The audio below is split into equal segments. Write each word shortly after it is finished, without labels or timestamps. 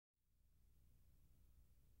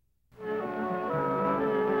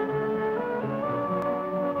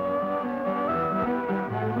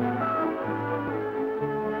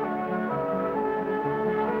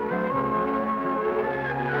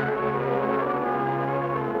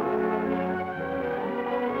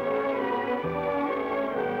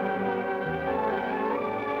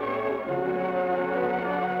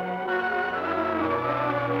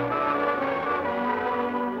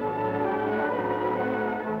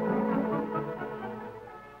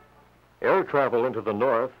Air travel into the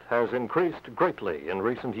north has increased greatly in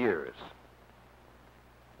recent years.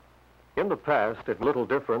 In the past, it made little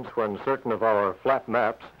difference when certain of our flat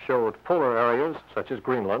maps showed polar areas, such as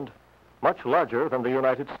Greenland, much larger than the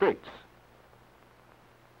United States.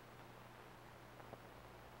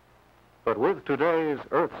 But with today's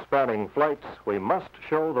Earth-spanning flights, we must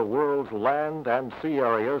show the world's land and sea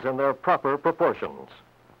areas in their proper proportions.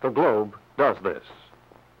 The globe does this.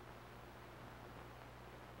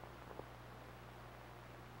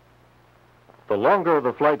 The longer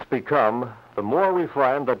the flights become, the more we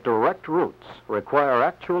find that direct routes require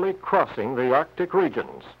actually crossing the Arctic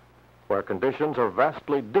regions, where conditions are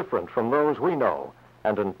vastly different from those we know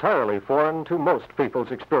and entirely foreign to most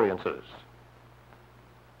people's experiences.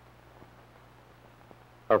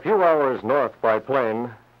 A few hours north by plane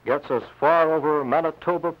gets us far over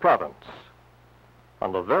Manitoba province,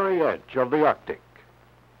 on the very edge of the Arctic,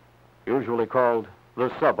 usually called the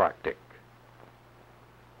subarctic.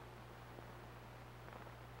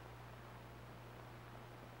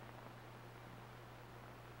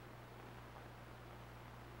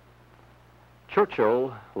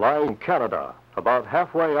 Churchill lies in Canada, about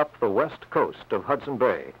halfway up the west coast of Hudson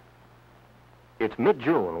Bay. It's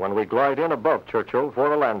mid-June when we glide in above Churchill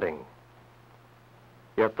for a landing.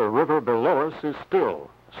 Yet the river below us is still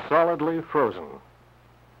solidly frozen.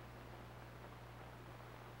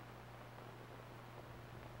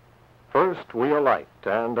 First, we alight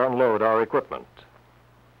and unload our equipment.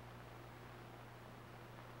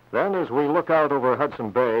 Then, as we look out over Hudson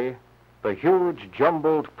Bay, the huge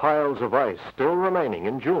jumbled piles of ice still remaining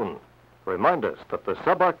in June remind us that the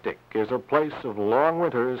subarctic is a place of long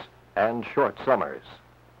winters and short summers.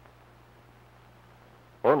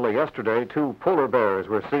 Only yesterday, 2 polar bears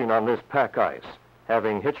were seen on this pack ice,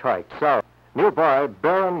 having hitchhiked south. Nearby,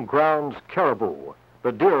 barren grounds caribou,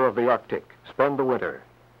 the deer of the Arctic, spend the winter.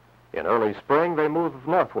 In early spring, they move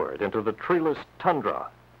northward into the treeless tundra.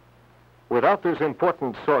 Without this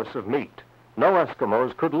important source of meat, no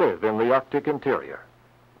Eskimos could live in the Arctic interior.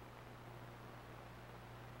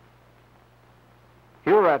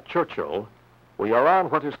 Here at Churchill, we are on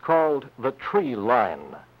what is called the tree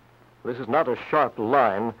line. This is not a sharp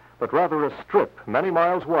line, but rather a strip many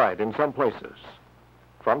miles wide in some places.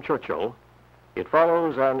 From Churchill, it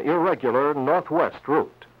follows an irregular northwest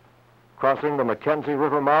route, crossing the Mackenzie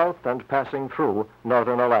River mouth and passing through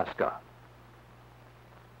northern Alaska.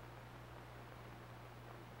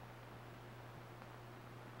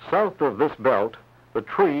 South of this belt, the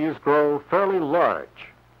trees grow fairly large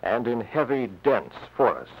and in heavy, dense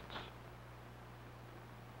forests.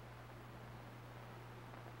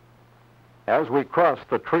 As we cross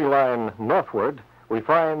the tree line northward, we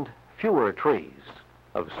find fewer trees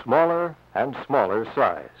of smaller and smaller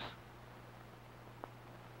size.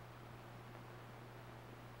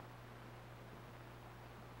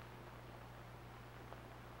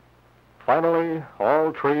 Finally,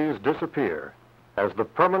 all trees disappear as the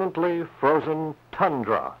permanently frozen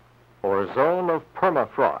tundra, or zone of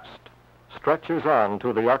permafrost, stretches on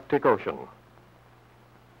to the Arctic Ocean.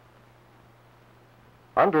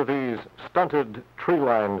 Under these stunted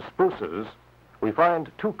tree-lined spruces, we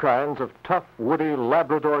find 2 kinds of tough, woody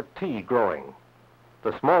Labrador tea growing.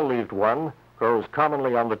 The small-leaved one grows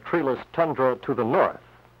commonly on the treeless tundra to the north.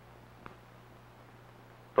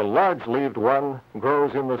 The large-leaved one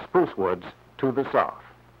grows in the spruce woods to the south.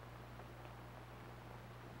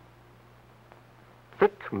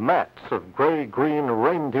 Thick mats of gray-green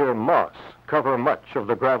reindeer moss cover much of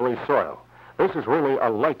the gravelly soil. This is really a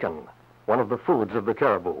lichen, one of the foods of the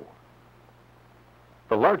caribou.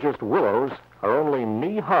 The largest willows are only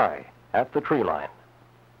knee-high at the tree line.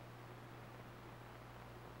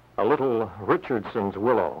 A little Richardson's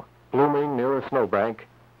willow, blooming near a snowbank,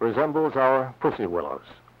 resembles our pussy willows.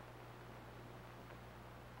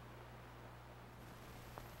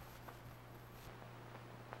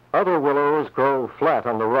 Other willows grow flat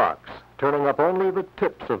on the rocks, turning up only the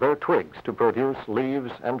tips of their twigs to produce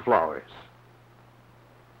leaves and flowers.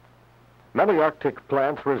 Many Arctic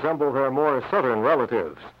plants resemble their more southern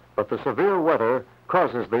relatives, but the severe weather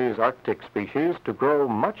causes these Arctic species to grow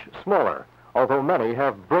much smaller, although many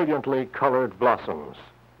have brilliantly colored blossoms.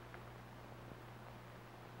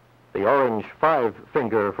 The orange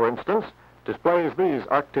 5-finger, for instance, displays these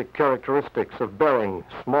Arctic characteristics of bearing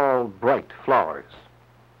small, bright flowers.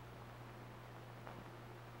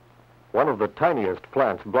 One of the tiniest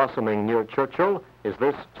plants blossoming near Churchill is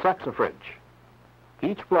this saxifrage.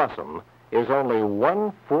 Each blossom is only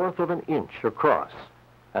 1/4 of an inch across,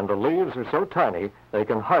 and the leaves are so tiny they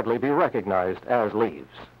can hardly be recognized as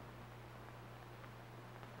leaves.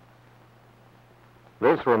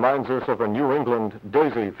 This reminds us of a New England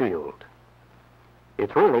daisy field.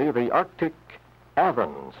 It's really the Arctic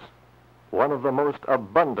avens, one of the most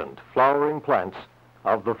abundant flowering plants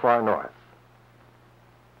of the far north.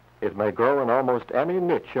 It may grow in almost any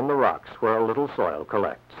niche in the rocks where a little soil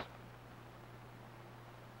collects.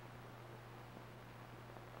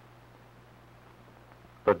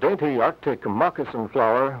 The dainty Arctic moccasin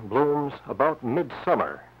flower blooms about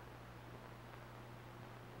midsummer.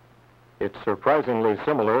 It's surprisingly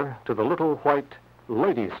similar to the little white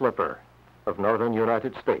lady slipper of northern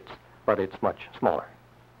United States, but it's much smaller.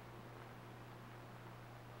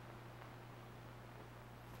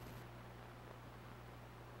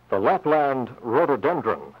 The Lapland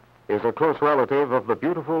rhododendron is a close relative of the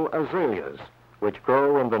beautiful azaleas, which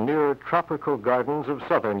grow in the near tropical gardens of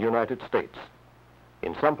southern United States.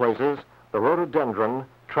 In some places, the rhododendron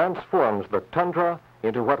transforms the tundra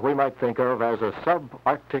into what we might think of as a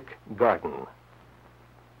subarctic garden.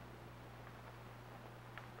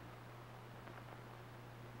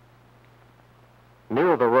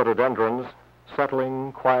 Near the rhododendrons,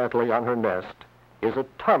 settling quietly on her nest, is a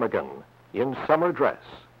ptarmigan in summer dress.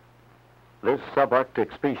 This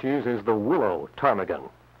subarctic species is the willow ptarmigan.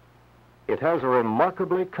 It has a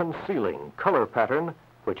remarkably concealing color pattern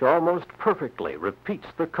which almost perfectly repeats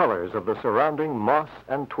the colors of the surrounding moss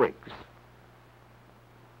and twigs.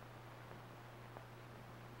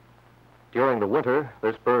 During the winter,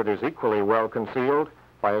 this bird is equally well concealed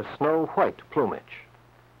by a snow-white plumage.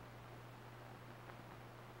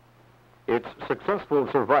 Its successful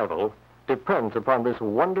survival depends upon this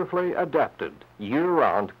wonderfully adapted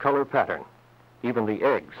year-round color pattern. Even the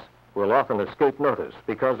eggs will often escape notice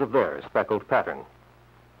because of their speckled pattern.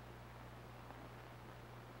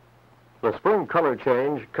 The spring color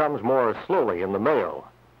change comes more slowly in the male,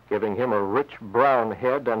 giving him a rich brown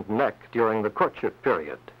head and neck during the courtship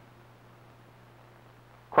period.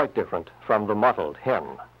 Quite different from the mottled hen.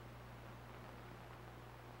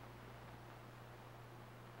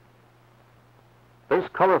 This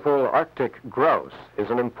colorful Arctic grouse is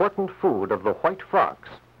an important food of the white fox,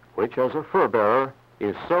 which as a fur bearer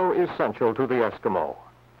is so essential to the Eskimo.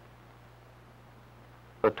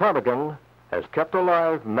 The ptarmigan has kept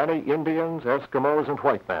alive many Indians, Eskimos, and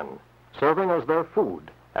white men, serving as their food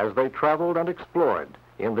as they traveled and explored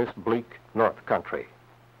in this bleak north country.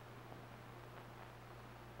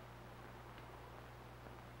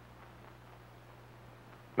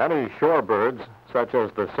 Many shorebirds, such as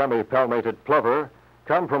the semi-palmated plover,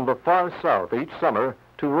 come from the far south each summer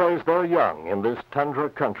to raise their young in this tundra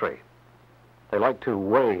country. They like to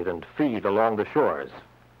wade and feed along the shores.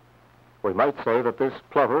 We might say that this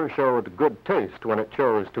plover showed good taste when it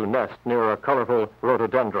chose to nest near a colorful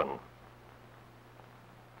rhododendron.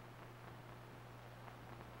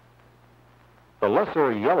 The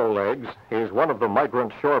lesser yellowlegs is one of the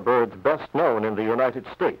migrant shorebirds best known in the United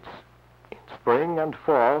States. In spring and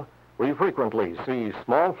fall, we frequently see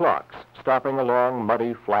small flocks stopping along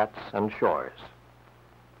muddy flats and shores.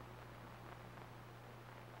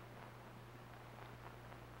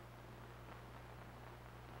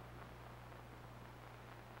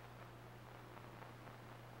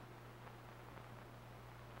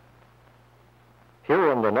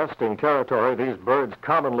 Here in the nesting territory, these birds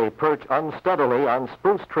commonly perch unsteadily on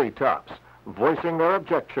spruce tree tops, voicing their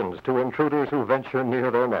objections to intruders who venture near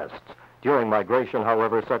their nests. During migration,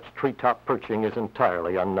 however, such treetop perching is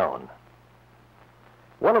entirely unknown.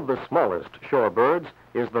 One of the smallest shorebirds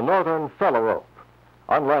is the northern phalarope.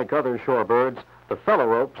 Unlike other shorebirds, the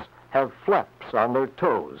phalaropes have flaps on their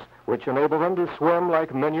toes, which enable them to swim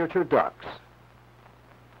like miniature ducks.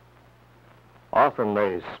 Often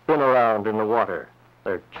they spin around in the water,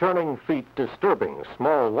 their churning feet disturbing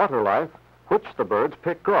small water life, which the birds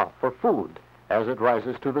pick off for food as it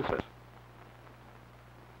rises to the surface.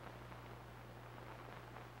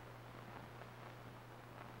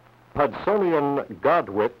 Hudsonian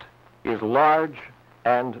godwit is large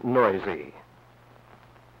and noisy.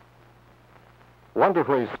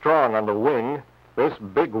 Wonderfully strong on the wing, this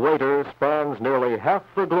big waiter spans nearly half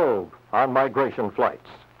the globe on migration flights.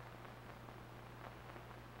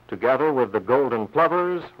 Together with the golden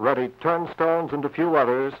plovers, red turnstones, and a few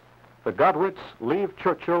others, the godwits leave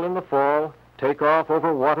Churchill in the fall, take off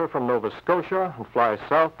over water from Nova Scotia, and fly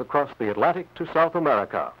south across the Atlantic to South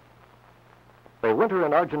America. They winter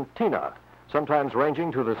in Argentina, sometimes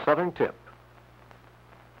ranging to the southern tip.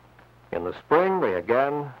 In the spring, they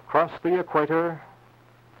again cross the equator,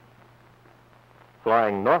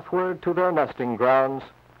 flying northward to their nesting grounds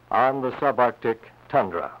on the subarctic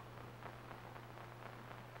tundra.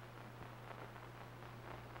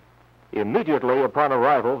 Immediately upon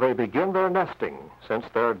arrival, they begin their nesting, since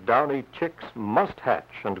their downy chicks must hatch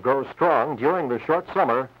and grow strong during the short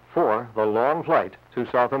summer for the long flight to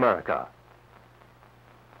South America.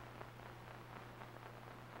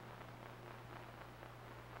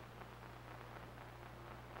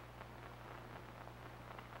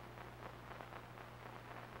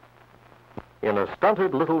 In a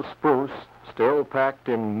stunted little spruce, still packed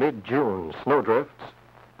in mid-June snowdrifts,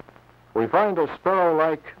 we find a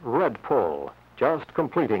sparrow-like redpoll just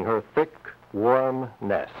completing her thick, warm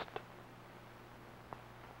nest.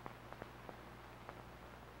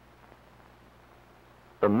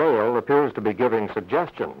 The male appears to be giving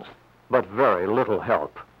suggestions, but very little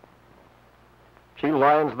help. She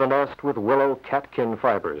lines the nest with willow catkin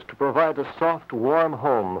fibers to provide a soft, warm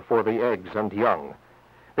home for the eggs and young.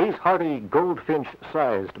 These hardy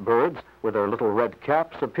goldfinch-sized birds with their little red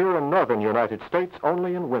caps appear in northern United States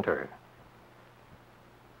only in winter.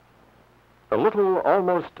 The little,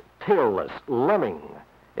 almost tailless lemming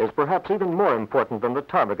is perhaps even more important than the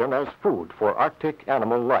ptarmigan as food for Arctic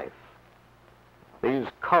animal life. These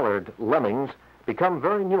collared lemmings become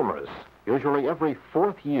very numerous, usually every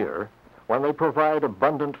 4th year, when they provide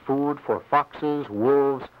abundant food for foxes,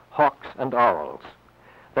 wolves, hawks, and owls.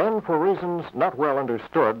 Then, for reasons not well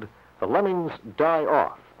understood, the lemmings die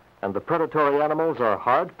off, and the predatory animals are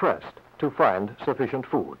hard-pressed to find sufficient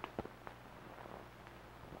food.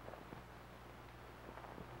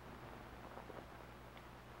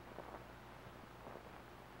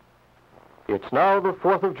 It's now the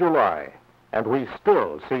 4th of July, and we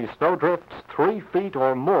still see snowdrifts 3 feet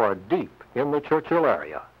or more deep in the Churchill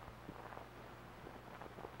area.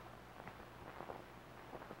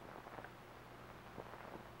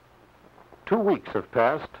 Two weeks have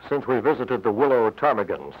passed since we visited the willow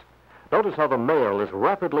ptarmigans. Notice how the male is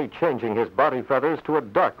rapidly changing his body feathers to a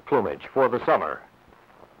dark plumage for the summer.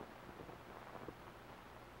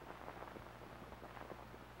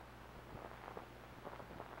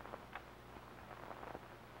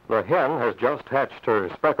 The hen has just hatched her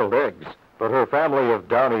speckled eggs, but her family of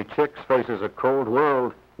downy chicks faces a cold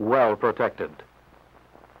world well protected.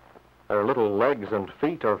 Their little legs and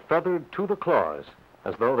feet are feathered to the claws,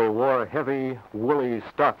 as though they wore heavy, woolly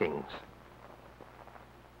stockings.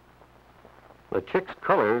 The chicks'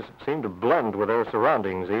 colors seem to blend with their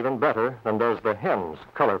surroundings even better than does the hen's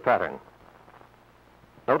color pattern.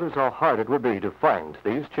 Notice how hard it would be to find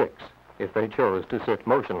these chicks if they chose to sit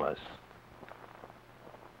motionless.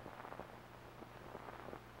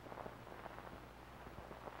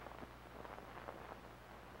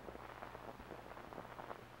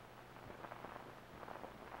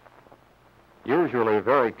 Usually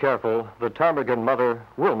very careful, the ptarmigan mother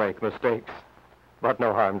will make mistakes, but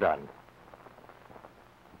no harm done.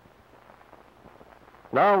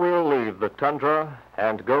 Now we'll leave the tundra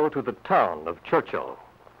and go to the town of Churchill.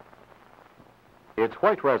 Its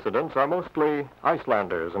white residents are mostly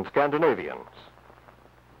Icelanders and Scandinavians.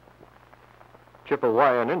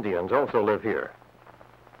 Chippewayan Indians also live here.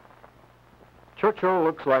 Churchill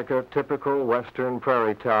looks like a typical western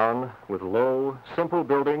prairie town with low, simple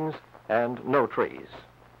buildings and no trees.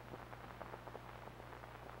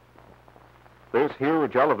 This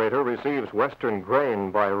huge elevator receives western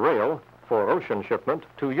grain by rail for ocean shipment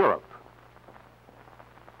to Europe.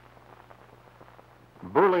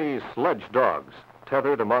 Burly sledge dogs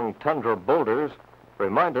tethered among tundra boulders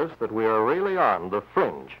remind us that we are really on the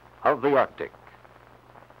fringe of the Arctic.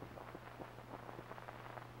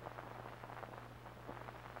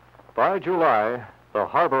 By July, the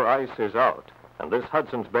harbor ice is out, and this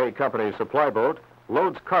Hudson's Bay Company supply boat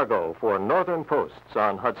loads cargo for northern posts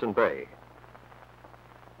on Hudson Bay.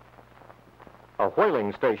 A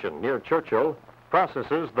whaling station near Churchill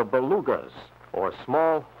processes the belugas, or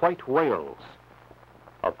small white whales.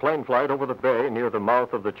 A plane flight over the bay near the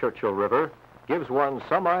mouth of the Churchill River gives one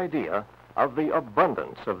some idea of the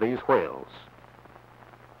abundance of these whales.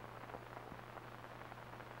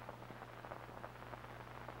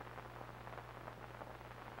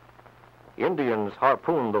 Indians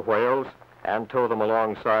harpoon the whales and tow them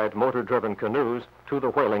alongside motor-driven canoes to the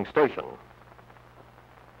whaling station.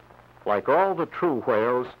 Like all the true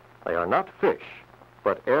whales, they are not fish,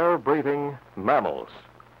 but air-breathing mammals.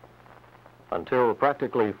 Until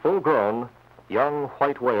practically full-grown, young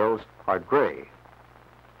white whales are gray.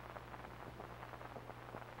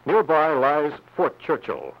 Nearby lies Fort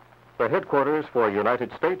Churchill, the headquarters for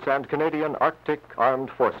United States and Canadian Arctic Armed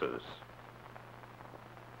Forces.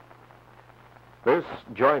 This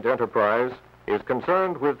joint enterprise is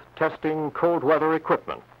concerned with testing cold weather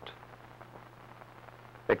equipment,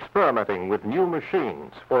 experimenting with new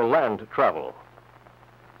machines for land travel,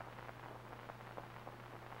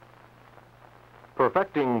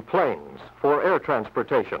 perfecting planes for air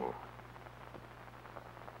transportation,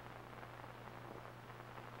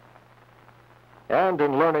 and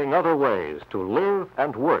in learning other ways to live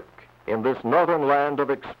and work in this northern land of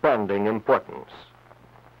expanding importance.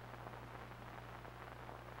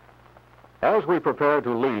 As we prepare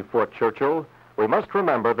to leave Fort Churchill, we must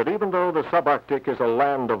remember that even though the subarctic is a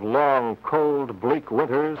land of long, cold, bleak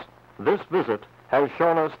winters, this visit has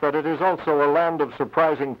shown us that it is also a land of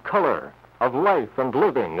surprising color, of life and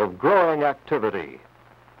living, of growing activity.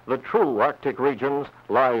 The true Arctic regions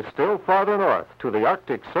lie still farther north to the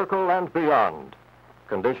Arctic Circle and beyond.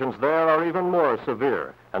 Conditions there are even more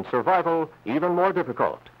severe and survival even more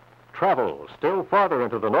difficult. Travel still farther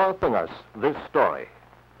into the north than us, this story.